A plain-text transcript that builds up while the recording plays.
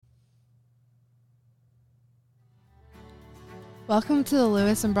Welcome to the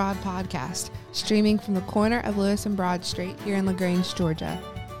Lewis and Broad podcast, streaming from the corner of Lewis and Broad Street here in LaGrange, Georgia.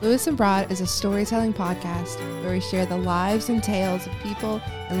 Lewis and Broad is a storytelling podcast where we share the lives and tales of people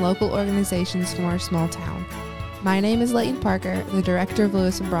and local organizations from our small town. My name is Leighton Parker, the director of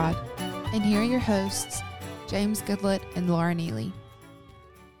Lewis and Broad, and here are your hosts, James Goodlett and Laura Neely.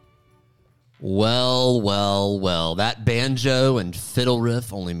 Well, that banjo and fiddle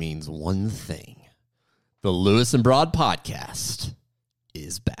riff only means one thing. The Lewis and Broad podcast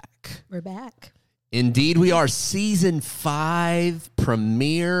is back. We're back. Indeed, we are season 5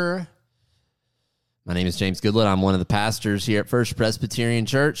 premiere. My name is James Goodlett. I'm one of the pastors here at First Presbyterian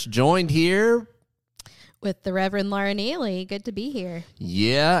Church, joined here with the Reverend Laura Neely. Good to be here.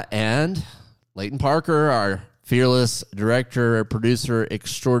 Yeah, and Leighton Parker, our fearless director, producer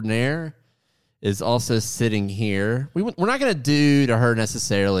extraordinaire, is also sitting here. We're not going to do to her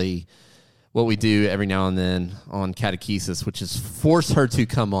necessarily what we do every now and then on catechesis, which is force her to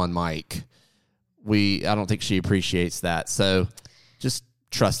come on mic. I don't think she appreciates that. So just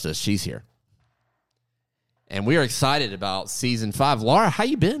trust us. She's here. And we are excited about season 5. Laura, how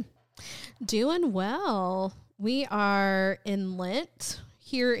you been? Doing well. We are in Lent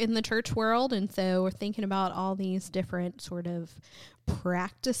here in the church world, and so we're thinking about all these different sort of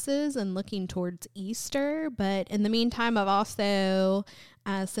practices and looking towards Easter. But in the meantime, I've also,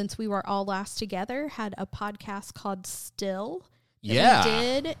 since we were all last together, had a podcast called Still that we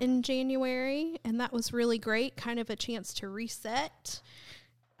did in January, and that was really great, kind of a chance to reset.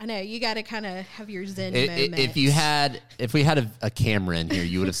 I know you got to kind of have your Zen moment. If we had a camera in here,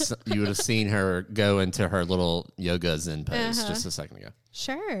 you would have seen her go into her little yoga Zen pose just a second ago.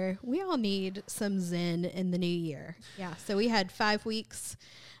 Sure, we all need some Zen in the new year. Yeah, so we had 5 weeks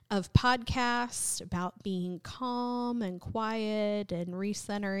of podcasts about being calm and quiet and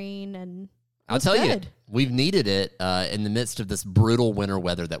recentering, and I'll tell you, we've needed it in the midst of this brutal winter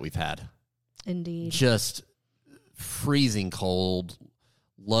weather that we've had. Indeed, just freezing cold.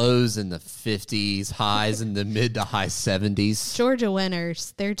 Lows in the 50s, highs in the mid to high 70s. Georgia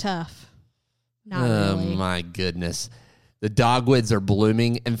winters, they're tough. Not really. Oh, my goodness. The dogwoods are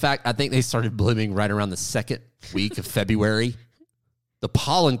blooming. In fact, I think they started blooming right around the second week of February. The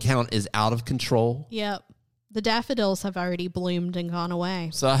pollen count is out of control. Yep. The daffodils have already bloomed and gone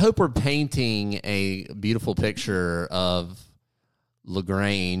away. So I hope we're painting a beautiful picture of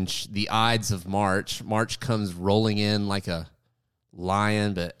LaGrange, the Ides of March. March comes rolling in like a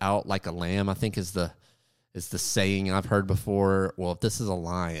lion, but out like a lamb, I think is the saying I've heard before. Well, if this is a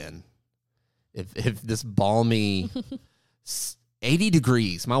lion, if this balmy 80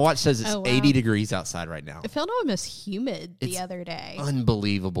 degrees, my watch says it's 80 degrees outside right now. It felt almost humid the other day.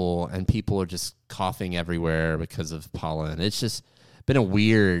 Unbelievable, and people are just coughing everywhere because of pollen. It's just been a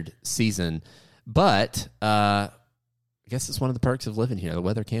weird season, but I guess it's one of the perks of living here. The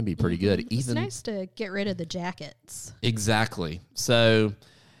weather can be pretty good. It's nice to get rid of the jackets. Exactly. So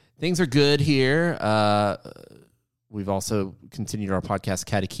things are good here. We've also continued our podcast,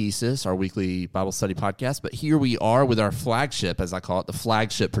 Catechesis, our weekly Bible study podcast. But here we are with our flagship, as I call it, the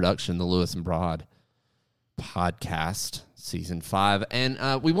flagship production, the Lewis and Broad podcast, season 5.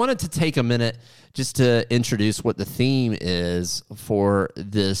 And we wanted to take a minute just to introduce what the theme is for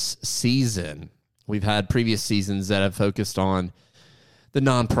this season. We've had previous seasons that have focused on the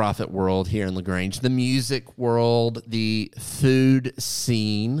nonprofit world here in LaGrange, the music world, the food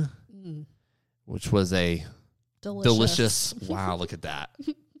scene, which was a delicious. Wow, look at that.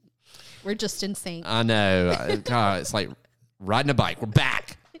 We're just in sync. I know. God, it's like riding a bike. We're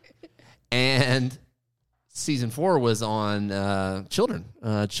back. And season 4 was on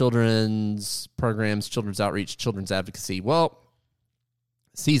children's programs, children's outreach, children's advocacy. Well,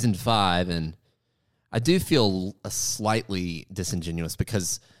 season 5, and I do feel slightly disingenuous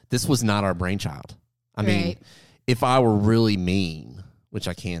because this was not our brainchild. I mean, if I were really mean, which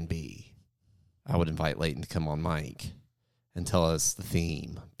I can be, I would invite Leighton to come on mic and tell us the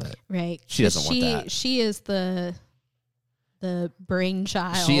theme. But she doesn't want that. She is the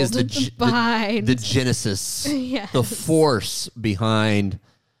brainchild. She is the genesis, yes. The force behind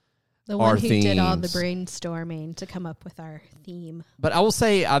the one who themes. Did all the brainstorming to come up with our theme. But I will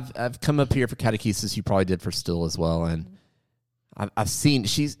say I've come up here for catechesis. You probably did for Still as well, and I've seen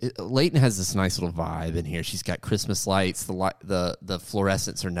Leighton has this nice little vibe in here. She's got Christmas lights. The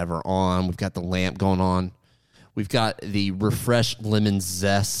fluorescents are never on. We've got the lamp going on. We've got the refreshed lemon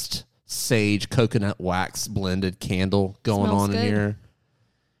zest sage coconut wax blended candle going Smells on good. in here,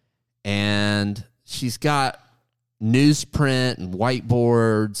 and she's got newsprint and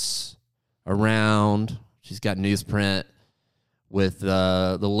whiteboards around. She's got newsprint with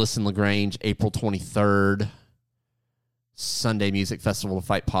the Listen LaGrange April 23rd Sunday music festival to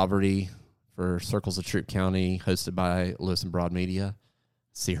fight poverty for Circles of Troup County, hosted by Lewis and Broad Media.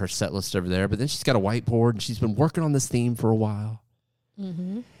 See her set list over there. But then she's got a whiteboard, and she's been working on this theme for a while.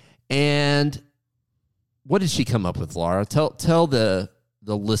 Mm-hmm. And what did she come up with, Laura? Tell the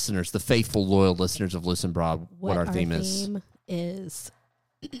listeners, the faithful, loyal listeners of Lewis and Broad, what our theme is.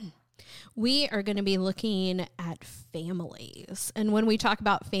 We are going to be looking at families. And when we talk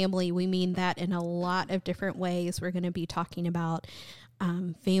about family, we mean that in a lot of different ways. We're going to be talking about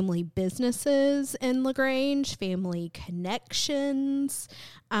family businesses in LaGrange, family connections,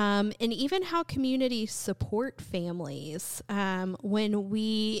 and even how communities support families.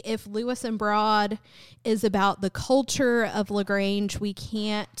 If Lewis and Broad is about the culture of LaGrange, we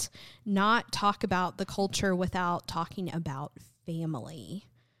can't not talk about the culture without talking about family.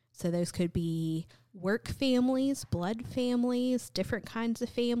 So those could be work families, blood families, different kinds of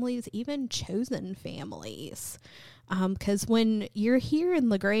families, even chosen families. Because when you're here in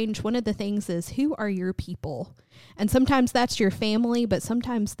LaGrange, one of the things is, who are your people? And sometimes that's your family, but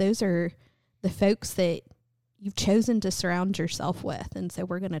sometimes those are the folks that you've chosen to surround yourself with. And so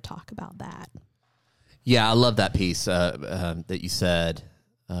we're going to talk about that. Yeah, I love that piece that you said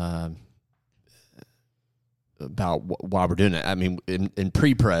about why we're doing it. I mean, in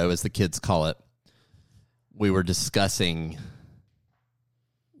pre-pro, as the kids call it, we were discussing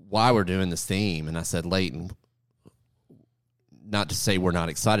why we're doing this theme. And I said, Leighton, not to say we're not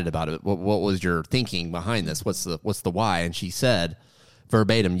excited about it, but what was your thinking behind this? What's the why? And she said,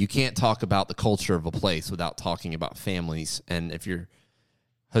 verbatim, you can't talk about the culture of a place without talking about families. And if you're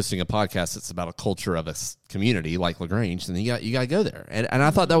hosting a podcast that's about a culture of a community like LaGrange, then you got to go there. And I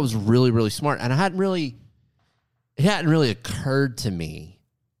thought that was really, really smart. And it hadn't really occurred to me.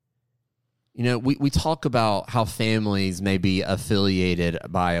 You know, we talk about how families may be affiliated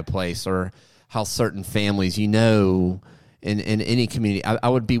by a place, or how certain families, in any community, I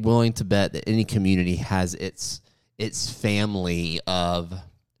would be willing to bet that any community has its family of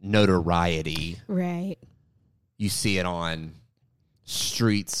notoriety. Right. You see it on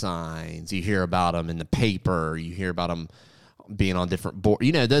street signs. You hear about them in the paper. You hear about them being on different boards.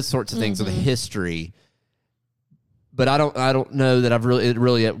 Those sorts of things of the history. But I don't know that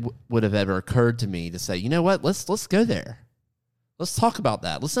it would have ever occurred to me to say, you know what, let's go there. Let's talk about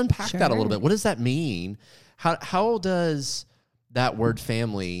that. Let's unpack that a little bit. What does that mean? How does that word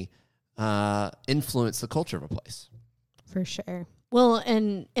family influence the culture of a place? For sure. Well,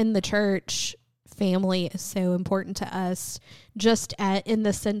 and in the church, family is so important to us, just in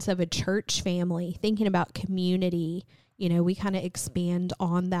the sense of a church family, thinking about community. We kind of expand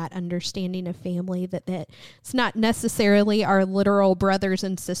on that understanding of family, that it's not necessarily our literal brothers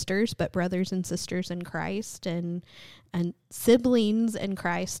and sisters, but brothers and sisters in Christ, and siblings in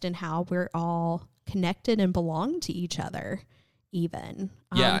Christ, and how we're all connected and belong to each other even.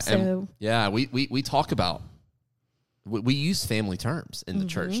 We talk about, we use family terms in the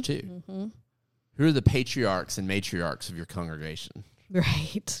church too. Mm-hmm. Who are the patriarchs and matriarchs of your congregation?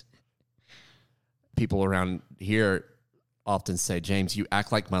 Right. People around here often say, James, you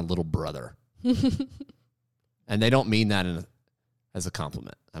act like my little brother. And they don't mean that as a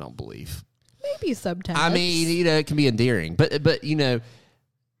compliment, I don't believe. Maybe sometimes. I mean, it can be endearing, but even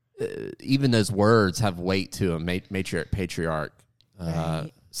those words have weight to them. Matriarch, patriarch,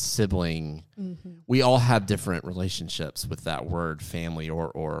 right. Sibling. Mm-hmm. We all have different relationships with that word family,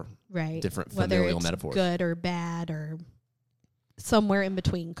 or right. different familial metaphors. Good or bad, or somewhere in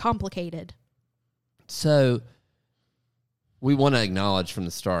between, complicated. So we want to acknowledge from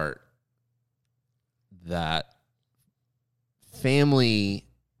the start that family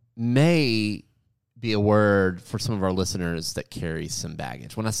may be a word for some of our listeners that carries some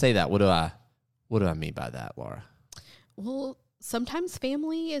baggage. When I say that, what do I mean by that, Laura? Well, sometimes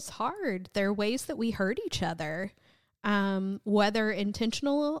family is hard. There are ways that we hurt each other, whether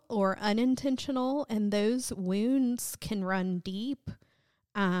intentional or unintentional, and those wounds can run deep.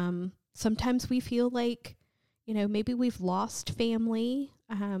 Sometimes we feel like, maybe we've lost family.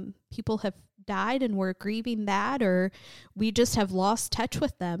 People have died and we're grieving that, or we just have lost touch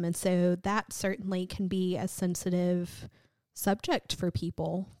with them. And so that certainly can be a sensitive subject for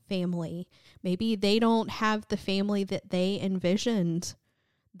people, family. Maybe they don't have the family that they envisioned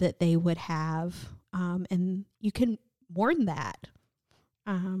that they would have. And you can mourn that.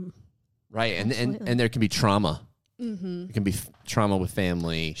 Right. And there can be trauma. Mm-hmm. It can be trauma with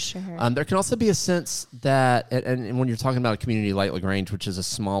family. Sure. There can also be a sense that, and when you're talking about a community like LaGrange, which is a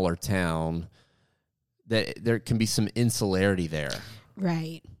smaller town, that there can be some insularity there.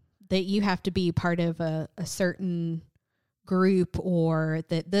 Right. That you have to be part of a certain group, or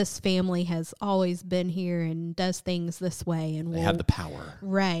that this family has always been here and does things this way, and They have the power.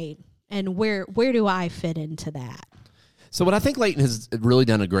 Right. And where do I fit into that? So what I think Leighton has really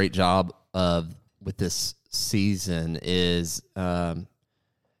done a great job of with this season is the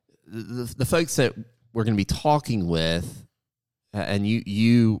folks that we're going to be talking with, and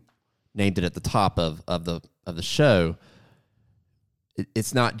you named it at the top of the show.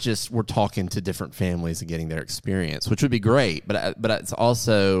 It's not just we're talking to different families and getting their experience, which would be great, but it's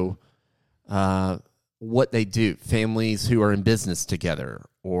also what they do. Families who are in business together,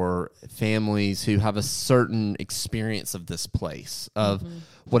 or families who have a certain experience of this place, of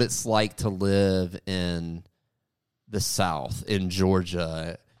what it's like to live in the South, in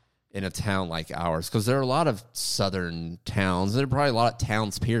Georgia, in a town like ours, because there are a lot of southern towns. There are probably a lot of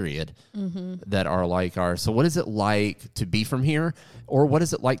towns, period, that are like ours. So what is it like to be from here? Or what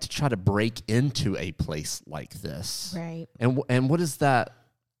is it like to try to break into a place like this? Right. And what does that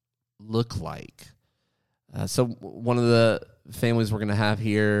look like? So one of the families we're going to have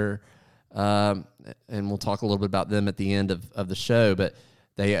here, and we'll talk a little bit about them at the end of the show, but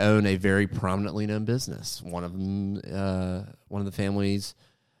they own a very prominently known business. One of the families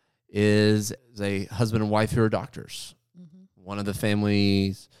is a husband and wife who are doctors. One of the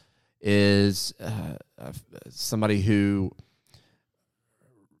families is somebody who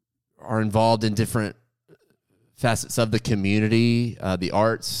are involved in different facets of the community, the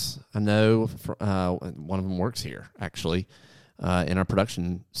arts. I know one of them works here, actually, in our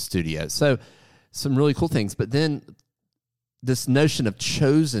production studio. So some really cool things. But then this notion of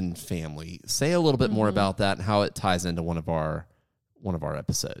chosen family, say a little bit more about that and how it ties into one of our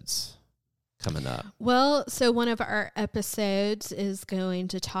episodes coming up. Well, so one of our episodes is going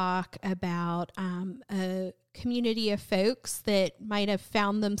to talk about a community of folks that might have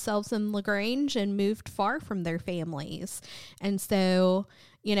found themselves in LaGrange and moved far from their families. And so,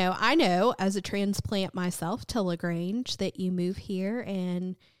 I know as a transplant myself to LaGrange that you move here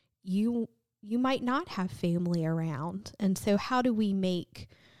and you might not have family around. And so how do we make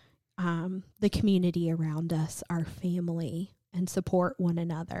the community around us our family and support one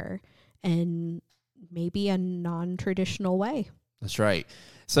another in maybe a non-traditional way? That's right.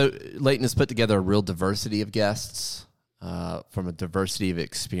 So Leighton has put together a real diversity of guests from a diversity of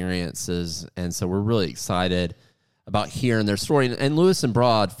experiences. And so we're really excited about hearing their story. And Lewis and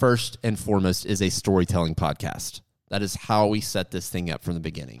Broad, first and foremost, is a storytelling podcast. That is how we set this thing up from the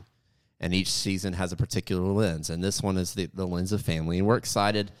beginning. And each season has a particular lens. And this one is the lens of family. And we're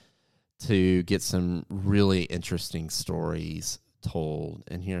excited to get some really interesting stories told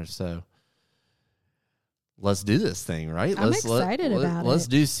in here. So let's do this thing, right? I'm excited about it. Let's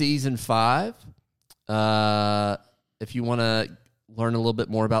do season 5. If you want to learn a little bit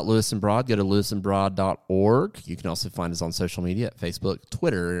more about Lewis and Broad, go to lewisandbroad.org. You can also find us on social media at Facebook,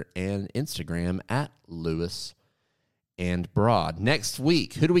 Twitter, and Instagram at Lewis and Broad. Next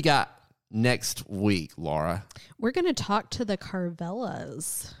week, who do we got next week, Laura? We're going to talk to the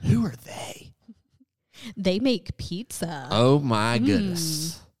Carvellas. Who are they? They make pizza. Oh, my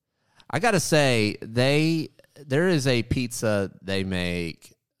goodness. I got to say, there is a pizza they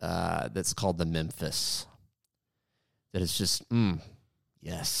make that's called the Memphis. That is just,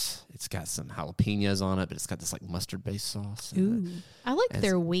 yes. It's got some jalapenos on it, but it's got this like mustard-based sauce. Ooh, I like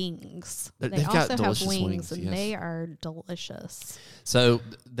their wings. They also have wings, and they are delicious. So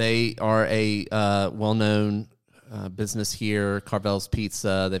they are a well-known business here, Carvel's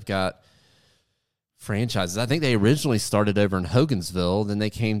Pizza. They've got franchises. I think they originally started over in Hogansville. Then they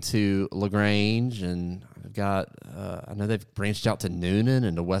came to LaGrange, and they've got, I know they've branched out to Noonan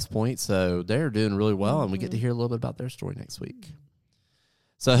and to West Point. So they're doing really well, and we get to hear a little bit about their story next week.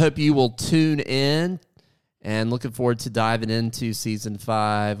 So I hope you will tune in, and looking forward to diving into season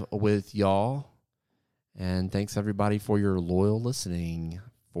 5 with y'all. And thanks everybody for your loyal listening.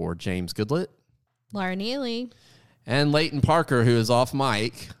 For James Goodlett, Laura Neely, and Leighton Parker, who is off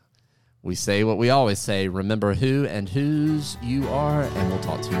mic, we say what we always say: remember who and whose you are, and we'll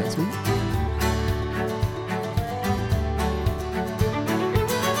talk to you next week.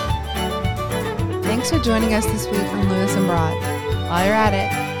 Thanks for joining us this week on Lewis and Broad. While you're at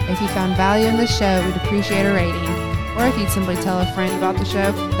it, if you found value in the show, we'd appreciate a rating. Or if you'd simply tell a friend about the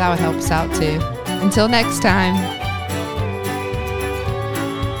show, that would help us out too. Until next time.